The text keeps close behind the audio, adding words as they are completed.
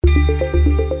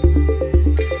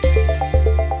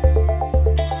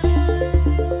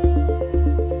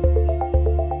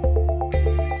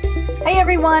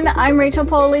everyone, I'm Rachel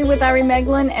Poley with Ari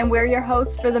Meglin, and we're your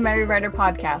hosts for the Merry Writer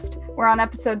podcast. We're on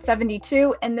episode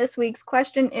 72, and this week's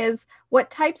question is,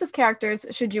 what types of characters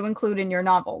should you include in your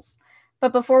novels?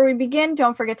 But before we begin,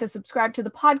 don't forget to subscribe to the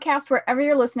podcast wherever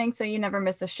you're listening so you never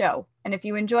miss a show. And if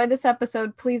you enjoy this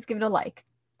episode, please give it a like.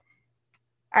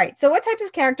 All right, so what types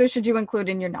of characters should you include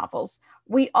in your novels?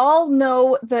 We all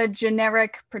know the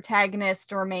generic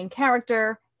protagonist or main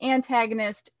character,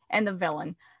 antagonist, and the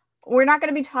villain. We're not going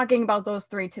to be talking about those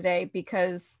three today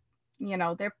because, you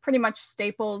know, they're pretty much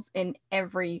staples in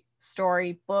every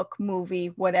story, book, movie,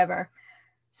 whatever.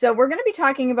 So we're going to be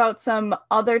talking about some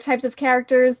other types of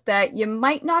characters that you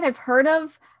might not have heard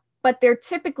of, but they're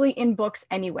typically in books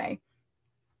anyway.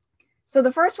 So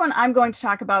the first one I'm going to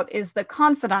talk about is the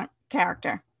confidant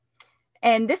character.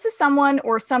 And this is someone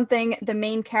or something the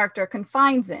main character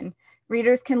confides in.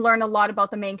 Readers can learn a lot about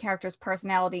the main character's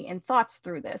personality and thoughts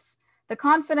through this. The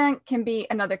confidant can be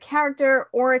another character,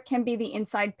 or it can be the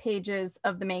inside pages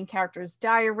of the main character's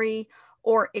diary,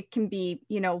 or it can be,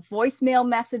 you know, voicemail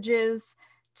messages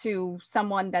to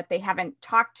someone that they haven't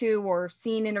talked to or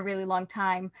seen in a really long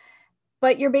time.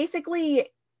 But you're basically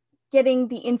getting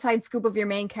the inside scoop of your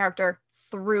main character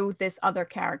through this other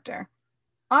character.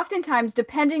 Oftentimes,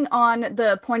 depending on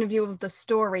the point of view of the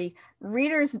story,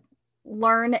 readers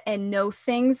learn and know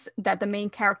things that the main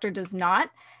character does not.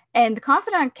 And the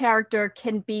confidant character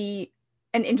can be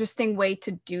an interesting way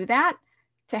to do that,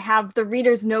 to have the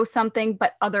readers know something,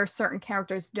 but other certain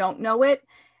characters don't know it.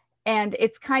 And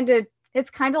it's kind of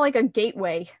like a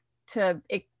gateway to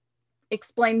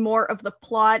explain more of the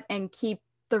plot and keep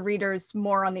the readers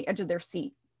more on the edge of their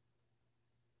seat.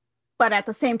 But at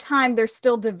the same time, they're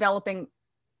still developing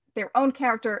their own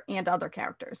character and other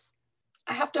characters.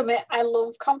 I have to admit, I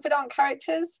love confidant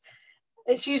characters.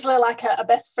 It's usually like a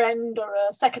best friend or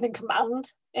a second in command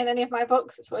in any of my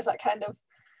books. It's always that kind of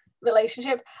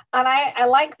relationship. And I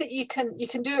like that you can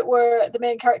do it where the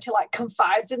main character like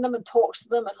confides in them and talks to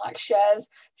them and like shares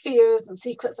fears and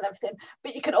secrets and everything.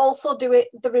 But you can also do it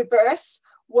the reverse,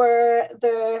 where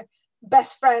the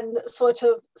best friend sort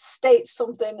of states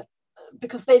something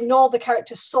because they know the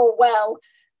character so well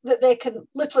that they can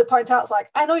literally point out, it's like,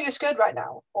 I know you're scared right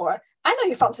now, or I know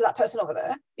you fancy that person over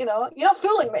there, you know, you're not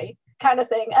fooling me, kind of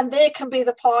thing. And they can be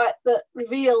the part that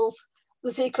reveals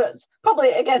the secrets,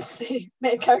 probably against the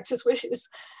main character's wishes.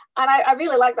 And I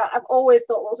really like that. I've always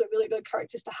thought those are really good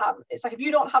characters to have. It's like, if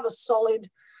you don't have a solid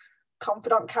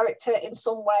confidant character in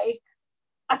some way,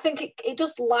 I think it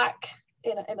does lack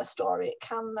in a story. It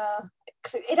can,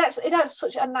 because it adds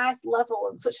such a nice level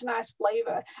and such a nice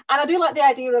flavor. And I do like the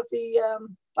idea of the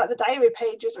like the diary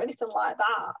pages or anything like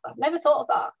that. I've never thought of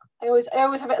that. I always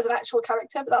have it as an actual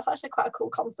character, but that's actually quite a cool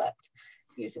concept,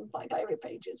 using like diary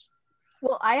pages.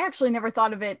 Well, I actually never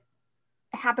thought of it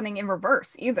happening in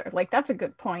reverse either. Like, that's a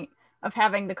good point, of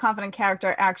having the confident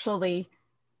character actually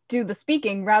do the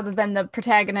speaking rather than the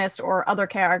protagonist or other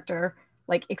character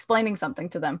like explaining something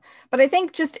to them. But I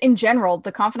think just in general,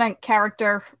 the confident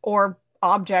character or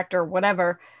object or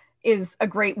whatever is a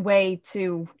great way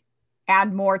to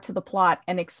add more to the plot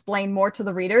and explain more to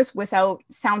the readers without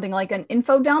sounding like an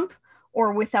info dump,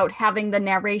 or without having the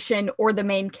narration or the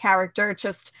main character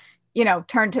just, you know,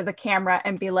 turn to the camera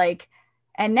and be like,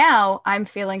 and now I'm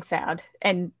feeling sad,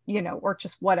 and, you know, or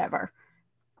just whatever.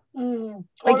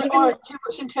 Like, or too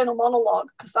much internal monologue,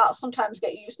 because that sometimes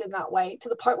get used in that way, to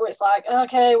the point where it's like,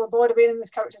 okay, we're bored of being in this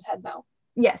character's head now.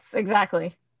 Yes,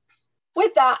 exactly.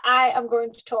 With that, I am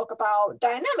going to talk about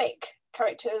dynamic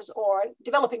characters or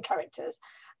developing characters.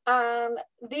 And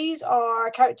these are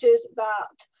characters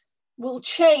that will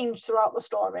change throughout the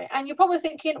story. And you're probably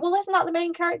thinking, well, isn't that the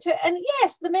main character? And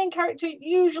yes, the main character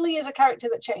usually is a character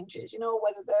that changes, you know,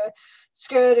 whether they're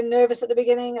scared and nervous at the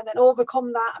beginning and then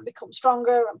overcome that and become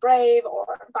stronger and brave, or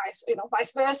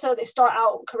vice versa. They start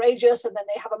out courageous and then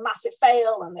they have a massive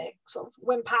fail and they sort of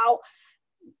wimp out.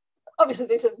 Obviously,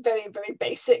 these are very, very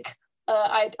basic.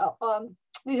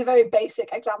 These are very basic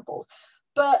examples,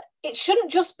 but it shouldn't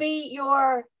just be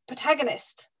your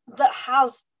protagonist that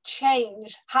has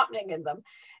change happening in them.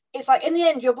 It's like, in the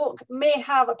end, your book may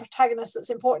have a protagonist that's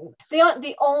important. They aren't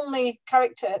the only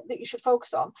character that you should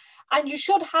focus on, and you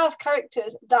should have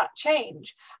characters that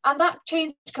change, and that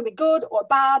change can be good or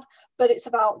bad, but it's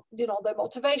about, you know, their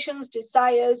motivations,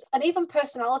 desires, and even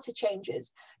personality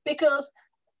changes, because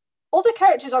other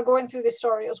characters are going through this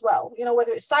story as well, you know,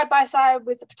 whether it's side by side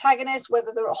with the protagonist,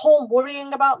 whether they're at home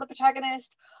worrying about the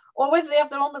protagonist, or whether they have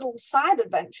their own little side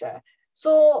adventure.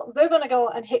 So they're going to go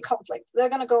and hit conflict. They're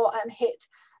going to go and hit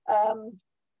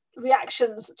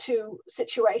reactions to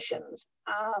situations,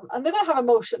 and they're going to have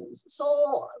emotions.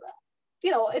 So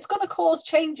it's going to cause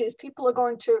changes. People are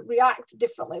going to react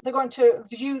differently. They're going to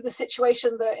view the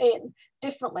situation they're in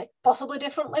differently, possibly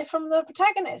differently from the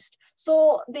protagonist.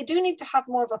 So they do need to have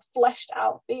more of a fleshed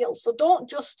out feel. So don't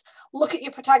just look at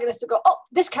your protagonist and go, oh,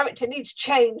 this character needs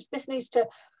change. This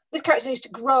character needs to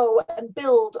grow and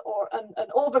build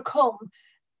and overcome.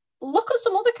 Look at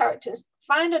some other characters.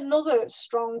 Find another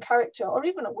strong character or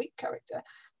even a weak character,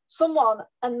 someone,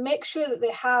 and make sure that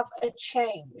they have a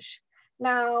change.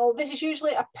 Now, this is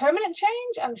usually a permanent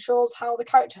change and shows how the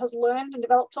character has learned and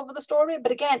developed over the story.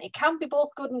 But again, it can be both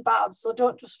good and bad. So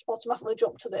don't just automatically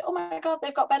jump to the, oh my God,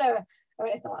 they've got better or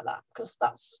anything like that, because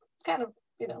that's kind of,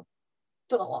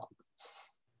 done a lot.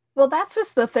 Well, that's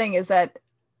just the thing, is that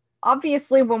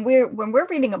obviously when we're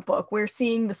reading a book, we're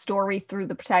seeing the story through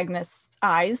the protagonist's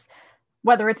eyes,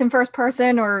 whether it's in first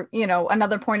person or,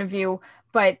 another point of view,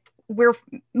 but we're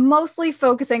mostly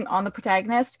focusing on the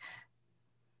protagonist.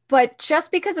 But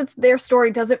just because it's their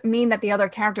story doesn't mean that the other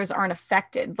characters aren't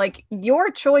affected. Like, your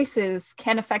choices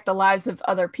can affect the lives of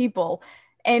other people.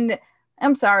 And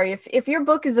I'm sorry, if your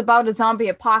book is about a zombie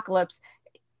apocalypse,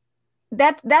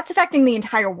 that's affecting the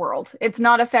entire world. It's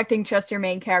not affecting just your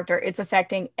main character. It's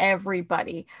affecting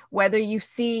everybody. Whether you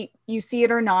see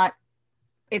it or not,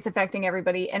 it's affecting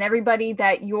everybody. And everybody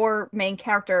that your main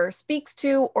character speaks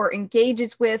to or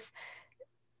engages with,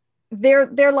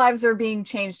 their lives are being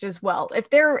changed as well. If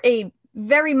they're a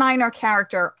very minor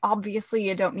character, obviously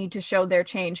you don't need to show their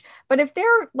change. But if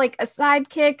they're like a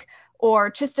sidekick or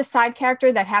just a side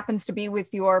character that happens to be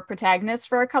with your protagonist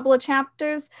for a couple of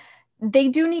chapters, they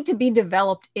do need to be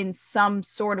developed in some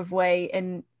sort of way.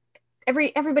 And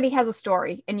everybody has a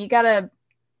story, and you gotta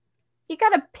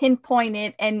pinpoint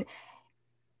it. And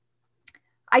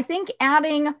I think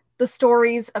adding the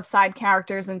stories of side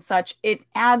characters and such, it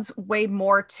adds way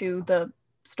more to the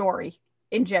story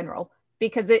in general,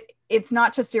 because it's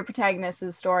not just your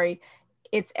protagonist's story,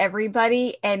 it's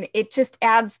everybody, and it just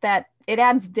adds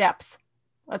depth.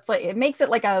 It makes it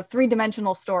like a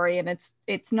three-dimensional story, and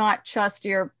it's not just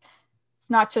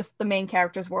the main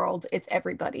character's world, it's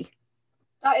everybody.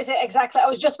 That is it, exactly. I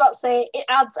was just about to say, it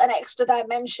adds an extra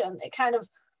dimension. It kind of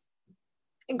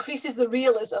increases the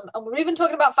realism, and we're even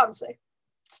talking about fantasy.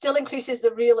 Still increases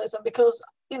the realism, because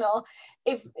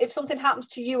if something happens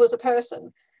to you as a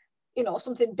person,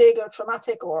 something big or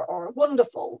traumatic or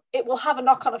wonderful, it will have a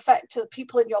knock-on effect to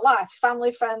people in your life,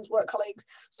 family, friends, work colleagues.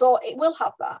 So it will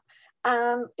have that.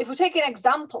 And if we're taking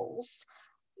examples,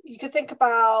 you could think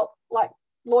about like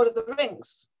Lord of the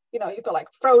Rings. You've got like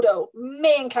Frodo,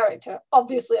 main character,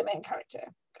 obviously a main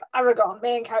character, Aragorn,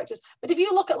 main characters. But if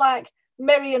you look at like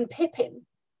Merry and Pippin,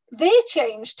 they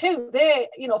change too. They,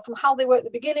 from how they were at the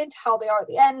beginning to how they are at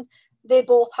the end, they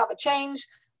both have a change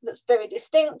that's very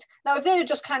distinct. Now, if they were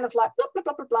just kind of like blah, blah,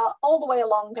 blah, blah, blah, all the way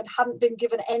along and hadn't been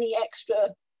given any extra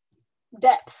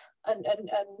depth and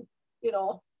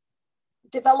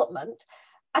development,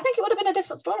 I think it would have been a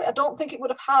different story. I don't think it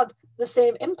would have had the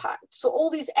same impact. So all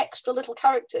these extra little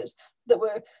characters that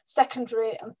were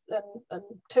secondary and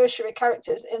tertiary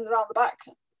characters around the back,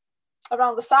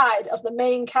 around the side of the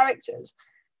main characters,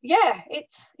 you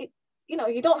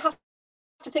don't have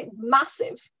to think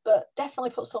massive, but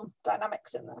definitely put some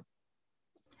dynamics in there.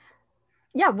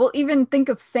 Yeah, we'll even think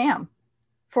of Sam,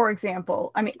 for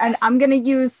example. I mean, and I'm going to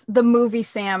use the movie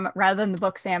Sam rather than the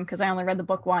book Sam, because I only read the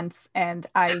book once, and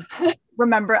I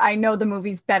remember I know the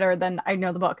movies better than I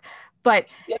know the book. But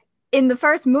in the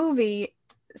first movie,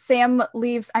 Sam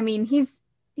leaves. I mean, he's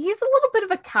a little bit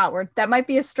of a coward. That might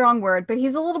be a strong word, but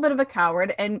he's a little bit of a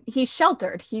coward, and he's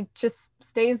sheltered. He just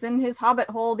stays in his hobbit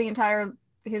hole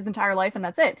his entire life, and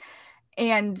that's it.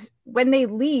 And when they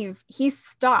leave, he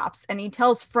stops and he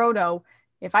tells Frodo,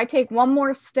 if I take one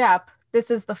more step,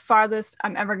 this is the farthest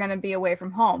I'm ever going to be away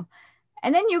from home.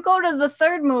 And then you go to the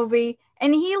third movie,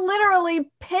 and he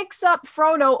literally picks up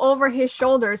Frodo over his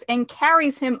shoulders and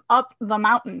carries him up the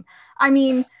mountain. I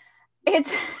mean,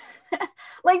 it's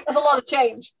like, there's a lot of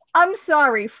change. I'm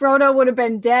sorry, Frodo would have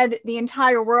been dead. The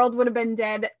entire world would have been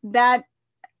dead.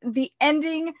 The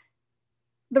ending,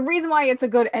 the reason why it's a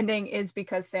good ending is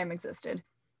because Sam existed.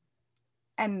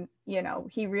 And,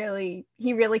 he really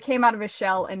came out of his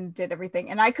shell and did everything.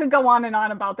 And I could go on and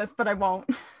on about this, but I won't.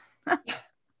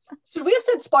 Should we have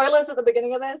said spoilers at the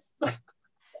beginning of this? If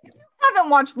you haven't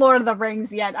watched Lord of the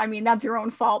Rings yet, I mean, that's your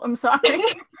own fault. I'm sorry.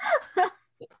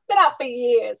 Been out for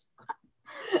years.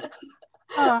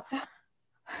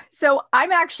 So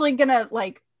I'm actually gonna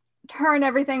turn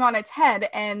everything on its head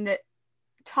and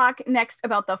talk next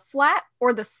about the flat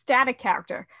or the static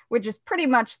character, which is pretty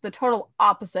much the total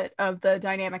opposite of the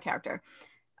dynamic character.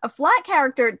 A flat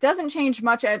character doesn't change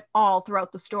much at all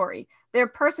throughout the story. Their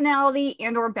personality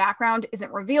and or background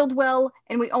isn't revealed well,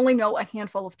 and we only know a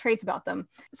handful of traits about them.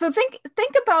 So think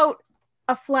about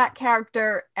a flat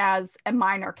character as a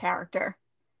minor character.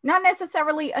 Not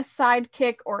necessarily a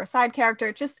sidekick or a side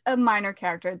character, just a minor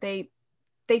character.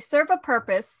 They serve a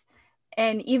purpose,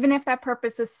 and even if that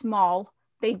purpose is small,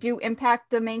 they do impact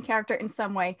the main character in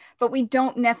some way, but we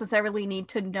don't necessarily need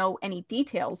to know any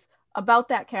details about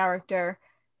that character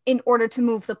in order to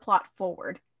move the plot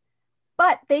forward.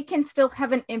 But they can still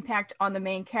have an impact on the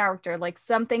main character, like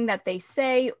something that they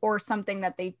say or something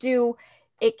that they do.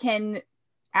 It can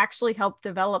actually help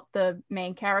develop the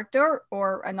main character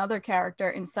or another character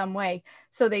in some way.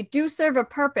 So they do serve a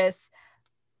purpose,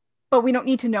 but we don't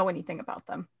need to know anything about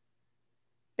them.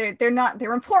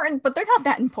 They're important, but they're not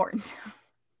that important.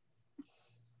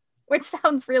 Which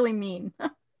sounds really mean.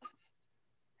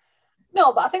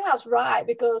 No, but I think that's right,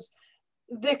 because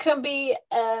there can be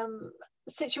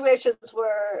situations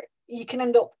where you can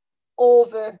end up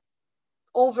over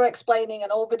explaining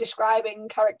and over describing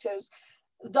characters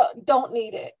that don't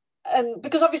need it. And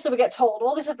because obviously we get told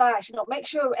all this advice, make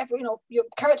sure your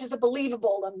characters are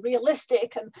believable and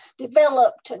realistic and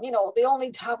developed, and they all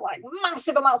need to have like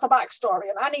massive amounts of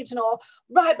backstory, and I need to know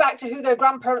right back to who their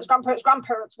grandparents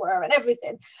were and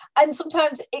everything. And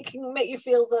sometimes it can make you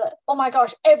feel that, oh my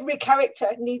gosh, every character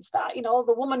needs that.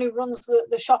 The woman who runs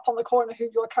the shop on the corner, who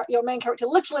your main character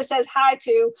literally says hi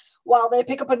to while they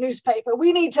pick up a newspaper,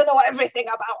 we need to know everything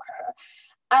about her.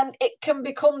 And it can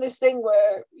become this thing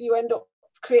where you end up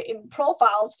creating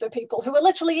profiles for people who are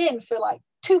literally in for like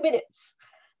 2 minutes.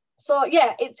 So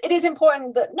yeah, it is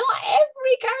important that not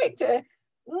every character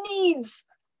needs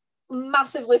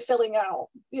massively filling out.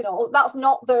 That's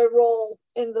not their role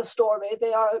in the story.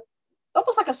 They are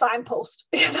almost like a signpost.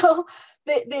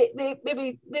 They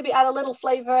maybe add a little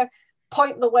flavor,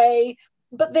 point the way,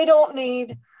 but they don't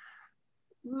need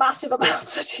massive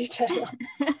amounts of detail.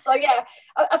 So yeah,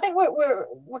 I think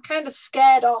we're kind of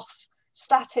scared off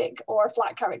static or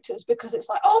flat characters, because it's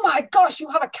like, oh my gosh, you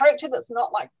have a character that's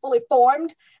not like fully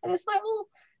formed, and it's like, well,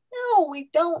 no, we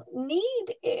don't need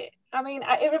it. I mean,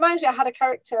 it reminds me, I had a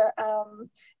character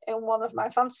in one of my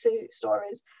fantasy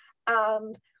stories,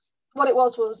 and what it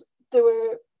was there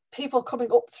were people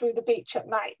coming up through the beach at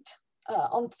night,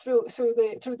 through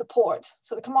the port.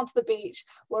 So they come onto the beach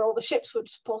where all the ships were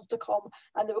supposed to come,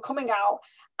 and they were coming out,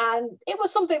 and it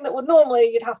was something that would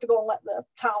normally you'd have to go and let the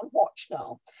town watch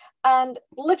know. And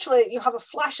literally you have a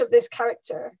flash of this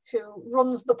character who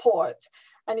runs the port,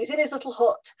 and he's in his little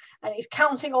hut, and he's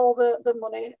counting all the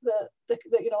money that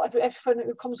everyone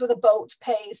who comes with a boat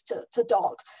pays to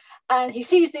dock. And he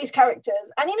sees these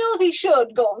characters, and he knows he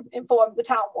should go and inform the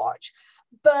town watch.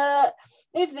 But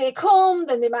if they come,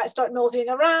 then they might start nosing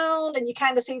around, and you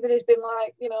kind of see that he's been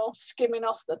like, skimming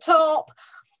off the top,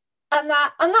 and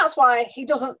that's why he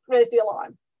doesn't raise the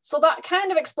alarm. So that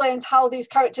kind of explains how these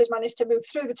characters manage to move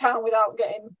through the town without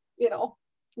getting,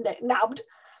 nabbed.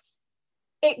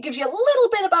 It gives you a little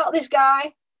bit about this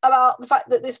guy, about the fact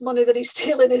that this money that he's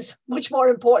stealing is much more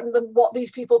important than what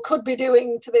these people could be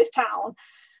doing to this town.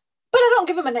 But I don't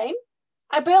give him a name.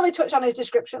 I barely touch on his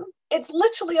description. It's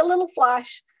literally a little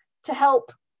flash to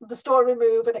help the story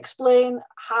move and explain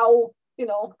how,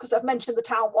 because I've mentioned the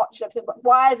town watch and everything, but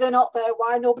why they're not there,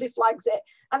 why nobody flags it,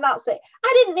 and that's it.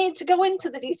 I didn't need to go into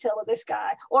the detail of this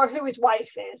guy, or who his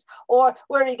wife is, or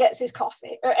where he gets his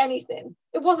coffee, or anything.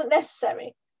 It wasn't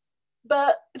necessary.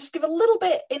 But just give a little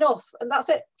bit enough, and that's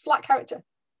it. Flat character.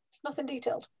 Nothing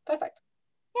detailed. Perfect.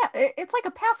 Yeah, it's like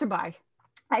a passerby.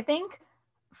 I think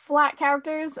flat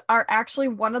characters are actually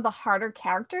one of the harder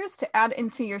characters to add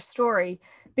into your story,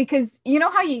 because you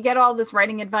know how you get all this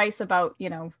writing advice about,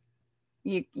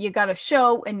 you got to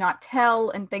show and not tell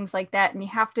and things like that, and you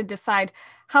have to decide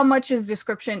how much is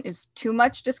description is too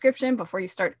much description before you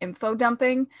start info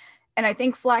dumping. And I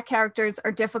think flat characters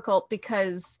are difficult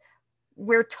because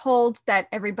we're told that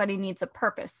everybody needs a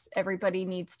purpose. Everybody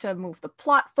needs to move the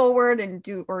plot forward and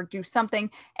do something.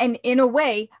 And in a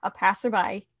way, a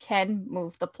passerby can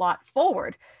move the plot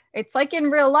forward. It's like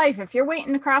in real life. If you're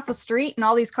waiting across the street and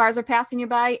all these cars are passing you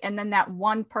by, and then that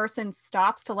one person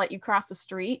stops to let you cross the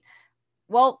street,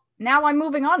 well, now I'm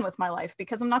moving on with my life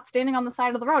because I'm not standing on the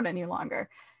side of the road any longer.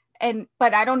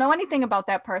 But I don't know anything about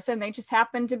that person. They just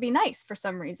happen to be nice for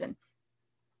some reason.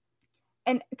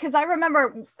 And because I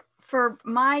remember for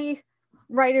my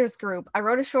writers group, I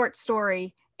wrote a short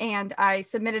story and I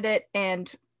submitted it,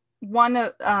 and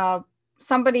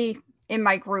somebody in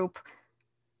my group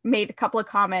made a couple of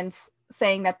comments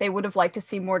saying that they would have liked to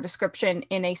see more description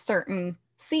in a certain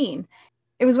scene.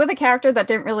 It was with a character that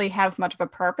didn't really have much of a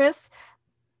purpose,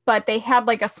 but they had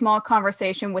like a small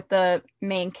conversation with the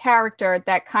main character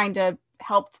that kind of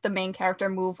helped the main character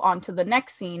move on to the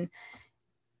next scene.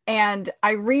 And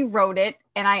I rewrote it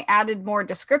and I added more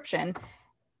description,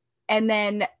 and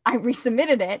then I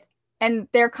resubmitted it, and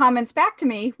their comments back to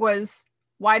me was,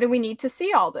 why do we need to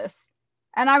see all this?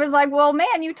 And I was like, well,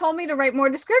 man, you told me to write more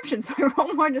description. So I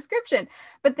wrote more description,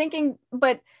 but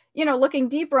looking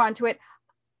deeper onto it,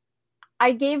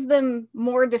 I gave them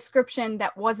more description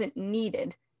that wasn't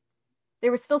needed.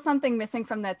 There was still something missing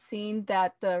from that scene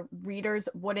that the readers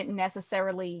wouldn't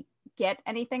necessarily get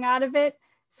anything out of it.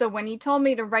 So when he told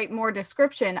me to write more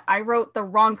description, I wrote the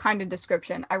wrong kind of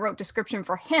description. I wrote description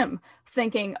for him,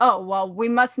 thinking, oh, well, we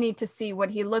must need to see what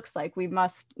he looks like. We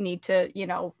must need to,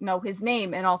 know his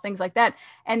name and all things like that.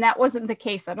 And that wasn't the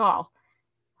case at all.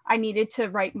 I needed to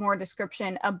write more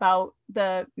description about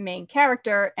the main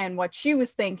character and what she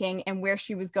was thinking and where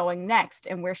she was going next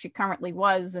and where she currently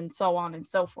was and so on and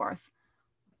so forth.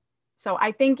 So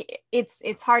I think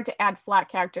it's hard to add flat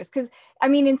characters because, I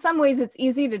mean, in some ways it's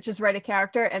easy to just write a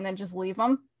character and then just leave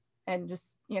them and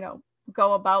just,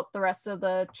 go about the rest of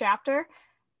the chapter.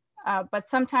 But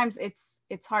sometimes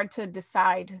it's hard to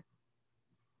decide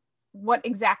what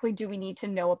exactly do we need to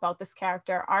know about this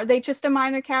character. Are they just a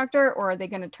minor character or are they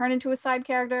going to turn into a side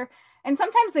character? And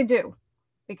sometimes they do,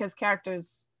 because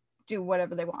characters do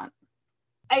whatever they want.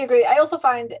 I agree. I also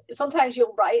find sometimes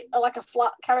you'll write like a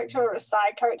flat character or a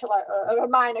side character, like or a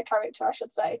minor character, I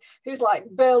should say, who's like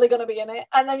barely going to be in it.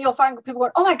 And then you'll find people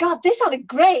going, oh my God, this sounded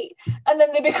great. And then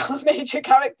they become a major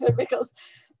character because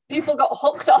people got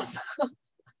hooked on them.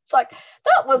 It's like,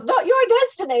 that was not your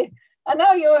destiny. And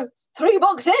now you're 3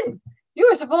 books in. You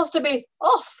were supposed to be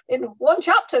off in 1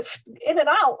 chapter, in and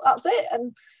out. That's it.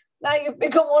 And now you've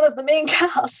become one of the main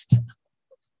cast.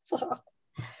 So...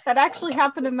 That actually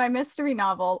happened in my mystery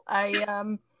novel.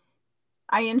 I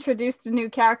introduced a new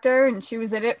character and she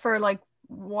was in it for like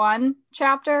 1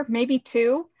 chapter, maybe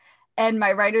 2. And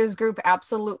my writers group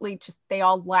absolutely they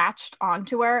all latched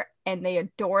onto her and they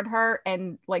adored her.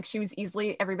 And like, she was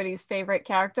easily everybody's favorite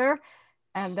character.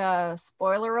 And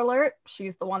spoiler alert,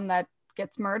 she's the one that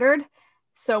gets murdered.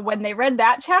 So when they read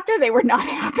that chapter, they were not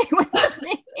happy with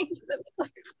me.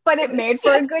 But it made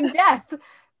for a good death,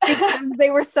 because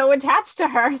they were so attached to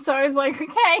her. So I was like,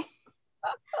 okay,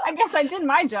 I guess I did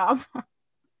my job.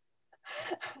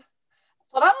 That's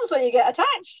what happens when you get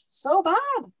attached so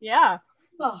bad. Yeah.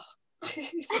 Oh,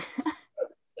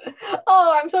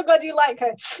 oh, I'm so glad you like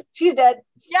her. She's dead.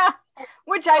 Yeah,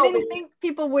 which I didn't think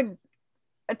people would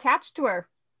attach to her.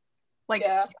 Like,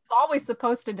 yeah. She was always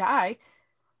supposed to die.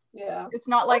 Yeah. It's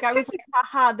not like I was like,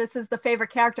 haha, this is the favorite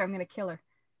character, I'm going to kill her.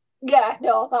 Yeah,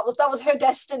 no, that was her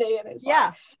destiny, and it's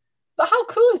like, but how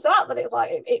cool is that it's like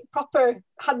it proper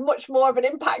had much more of an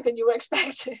impact than you were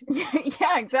expecting.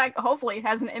 Yeah, exactly. Hopefully it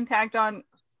has an impact on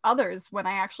others when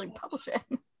I actually publish it.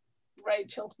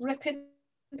 Rachel ripping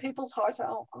people's hearts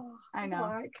out. Oh, I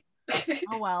know.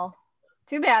 Oh well,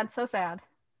 too bad. So sad.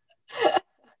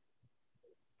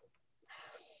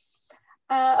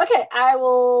 Okay, I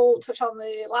will touch on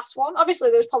the last one. Obviously,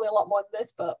 there's probably a lot more than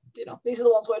this, but these are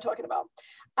the ones we're talking about.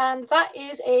 And that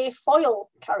is a foil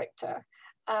character.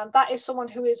 And that is someone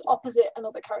who is opposite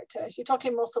another character. You're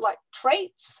talking mostly like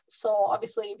traits. So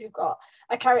obviously, if you've got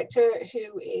a character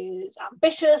who is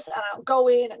ambitious and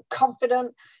outgoing and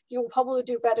confident, you'll probably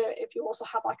do better if you also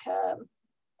have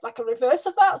like a reverse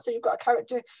of that. So you've got a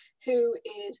character who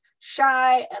is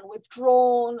shy and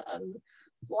withdrawn and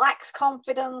lacks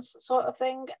confidence, sort of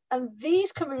thing. And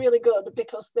these can be really good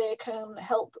because they can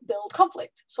help build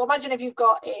conflict. So imagine if you've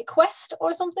got a quest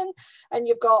or something and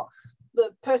you've got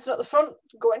the person at the front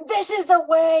going, this is the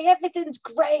way, everything's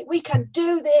great, we can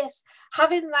do this.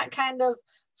 Having that kind of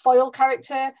foil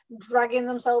character dragging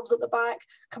themselves at the back,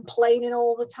 complaining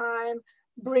all the time,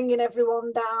 bringing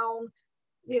everyone down,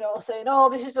 saying, oh,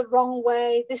 this is the wrong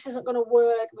way, this isn't going to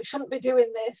work, we shouldn't be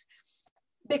doing this.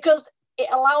 Because it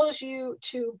allows you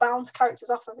to bounce characters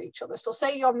off of each other. So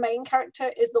say your main character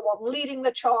is the one leading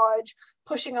the charge,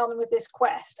 pushing on with this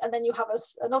quest, and then you have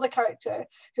another character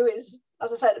who is,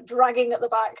 as I said, dragging at the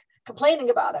back, complaining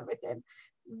about everything.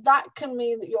 That can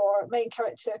mean that your main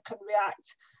character can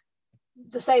react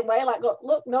the same way, like,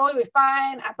 look, no, we're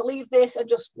fine, I believe this, and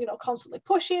just, constantly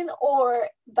pushing. Or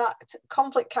that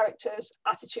conflict character's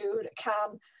attitude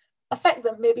can affect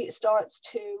them. Maybe it starts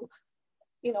to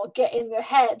get in their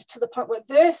head to the point where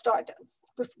they start,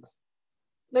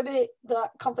 maybe the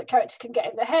conflict character can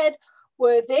get in their head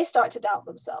where they start to doubt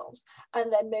themselves,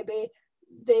 and then maybe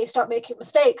they start making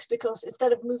mistakes because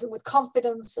instead of moving with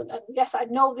confidence and yes, I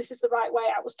know this is the right way,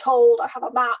 I was told, I have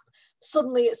a map,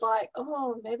 suddenly it's like,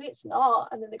 oh, maybe it's not,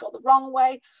 and then they go the wrong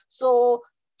way. So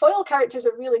foil characters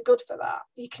are really good for that.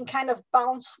 You can kind of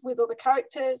bounce with other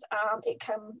characters, and it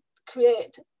can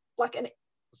create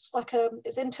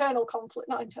it's internal conflict,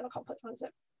 not internal conflict. What is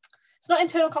it? It's not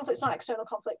internal conflict. It's not external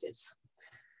conflict. It's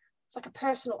like a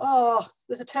personal. Oh,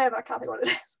 there's a term, I can't think what it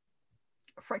is.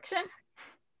 Friction.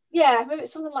 Yeah, maybe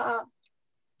it's something like that.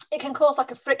 It can cause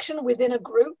like a friction within a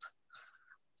group,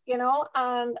 you know,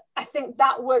 and I think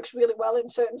that works really well in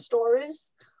certain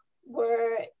stories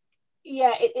where,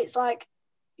 yeah, it's like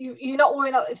you're not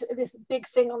worrying about this big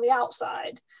thing on the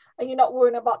outside, and you're not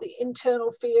worrying about the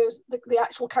internal fears the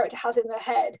actual character has in their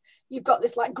head. You've got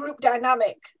this like group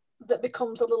dynamic that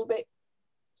becomes a little bit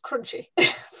crunchy,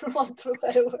 for want of a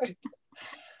better word.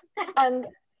 And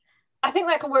I think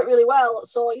that can work really well.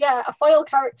 So yeah, a foil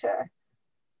character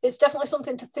is definitely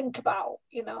something to think about,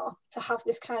 you know, to have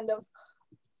this kind of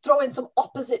throw in some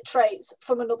opposite traits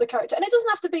from another character. And it doesn't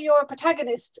have to be your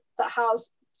protagonist that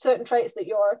has certain traits that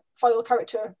your foil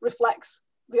character reflects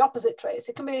the opposite traits.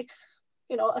 It can be,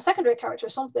 you know, a secondary character or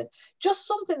something, just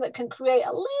something that can create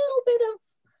a little bit of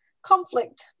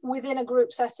conflict within a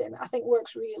group setting, I think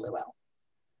works really well.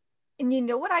 And you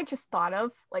know what I just thought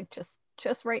of, like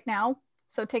just right now?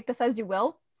 So take this as you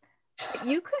will.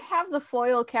 You could have the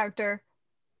foil character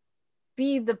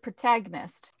be the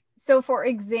protagonist. So for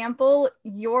example,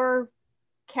 your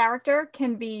character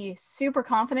can be super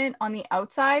confident on the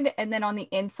outside, and then on the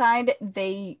inside,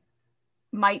 they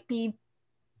might be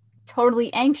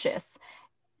totally anxious.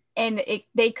 And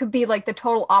they could be like the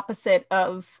total opposite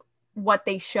of what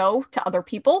they show to other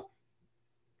people.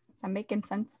 Is that making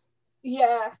sense?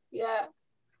 Yeah.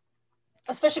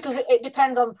 Especially because it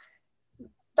depends on,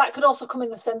 that could also come in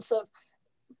the sense of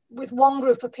with one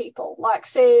group of people, like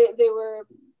say they were,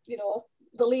 you know,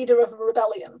 the leader of a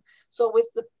rebellion. So with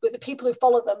the people who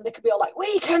follow them, they could be all like,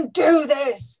 we can do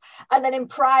this. And then in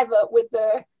private with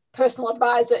the personal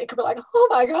advisor, it could be like, oh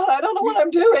my God, I don't know what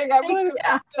I'm doing. I'm gonna,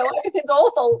 yeah. You know, everything's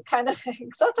awful kind of thing.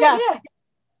 So that's yeah. Like, yeah.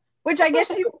 Which I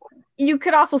guess you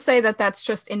could also say that that's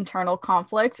just internal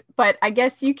conflict, but I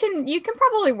guess you can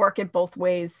probably work it both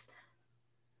ways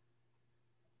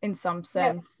in some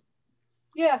sense.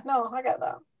 Yeah, no, I get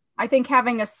that. I think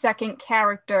having a second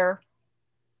character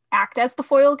act as the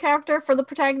foil character for the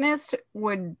protagonist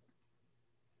would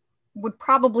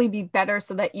probably be better,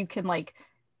 so that you can like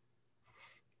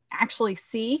actually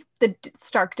see the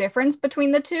stark difference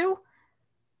between the two.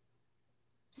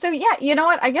 So yeah, you know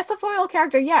what? I guess a foil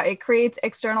character, yeah, it creates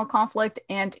external conflict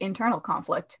and internal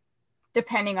conflict,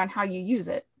 depending on how you use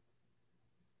it.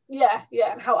 Yeah,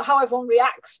 and how everyone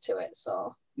reacts to it.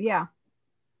 So yeah.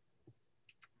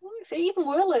 See, even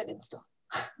we're learning stuff.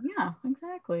 Yeah,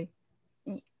 exactly.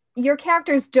 Your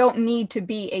characters don't need to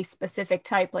be a specific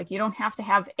type. Like, you don't have to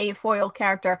have a foil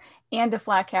character and a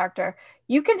flat character.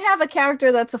 You can have a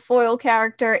character that's a foil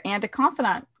character and a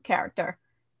confidant character.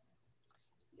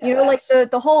 Yes. You know, like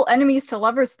the whole enemies to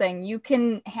lovers thing. You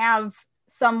can have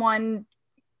someone,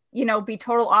 you know, be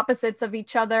total opposites of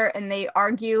each other, and they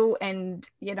argue and,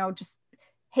 you know, just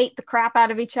hate the crap out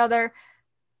of each other.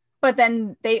 But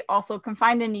then they also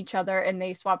confide in each other, and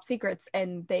they swap secrets,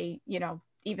 and they, you know,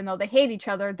 even though they hate each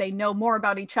other, they know more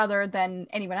about each other than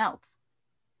anyone else.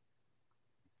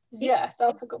 Yeah,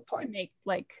 that's a good point. Make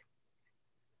like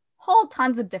whole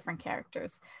tons of different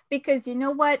characters, because you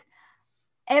know what?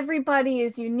 Everybody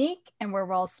is unique, and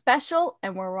we're all special,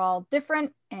 and we're all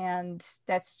different, and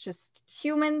that's just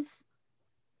humans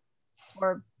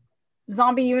or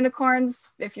zombie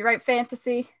unicorns if you write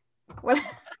fantasy,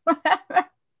 whatever.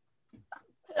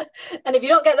 And if you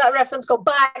don't get that reference, go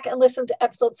back and listen to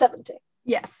episode 70.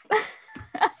 Yes.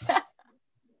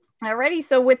 Alrighty,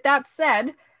 so with that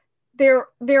said, there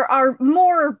are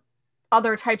more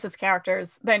other types of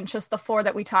characters than just the 4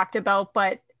 that we talked about,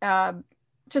 but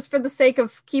just for the sake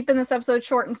of keeping this episode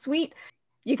short and sweet,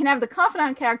 you can have the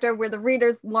confidant character where the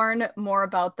readers learn more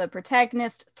about the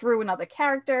protagonist through another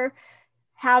character.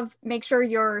 Make sure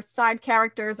your side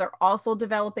characters are also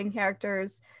developing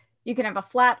characters. You can have a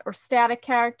flat or static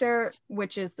character,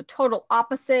 which is the total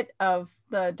opposite of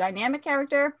the dynamic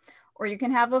character, or you can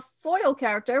have a foil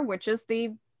character, which is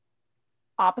the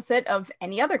opposite of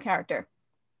any other character.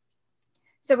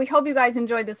 So we hope you guys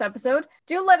enjoyed this episode.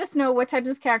 Do let us know what types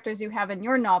of characters you have in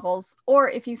your novels, or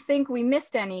if you think we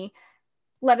missed any,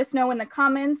 let us know in the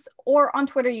comments or on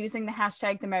Twitter using the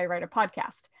hashtag The Merry Writer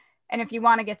Podcast. And if you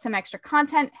want to get some extra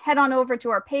content, head on over to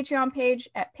our Patreon page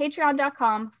at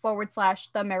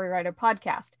patreon.com/The Merry Writer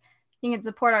Podcast. You can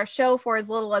support our show for as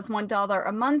little as $1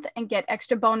 a month and get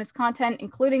extra bonus content,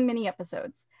 including mini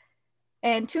episodes.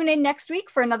 And tune in next week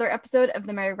for another episode of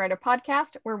The Merry Writer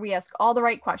Podcast, where we ask all the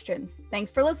right questions.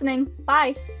 Thanks for listening.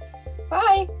 Bye.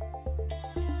 Bye.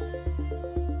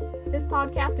 This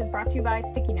podcast is brought to you by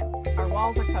Sticky Notes. Our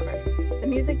walls are covered. The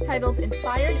music titled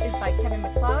Inspired is by Kevin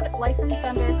MacLeod, licensed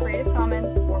under Creative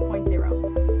Commons 4.0.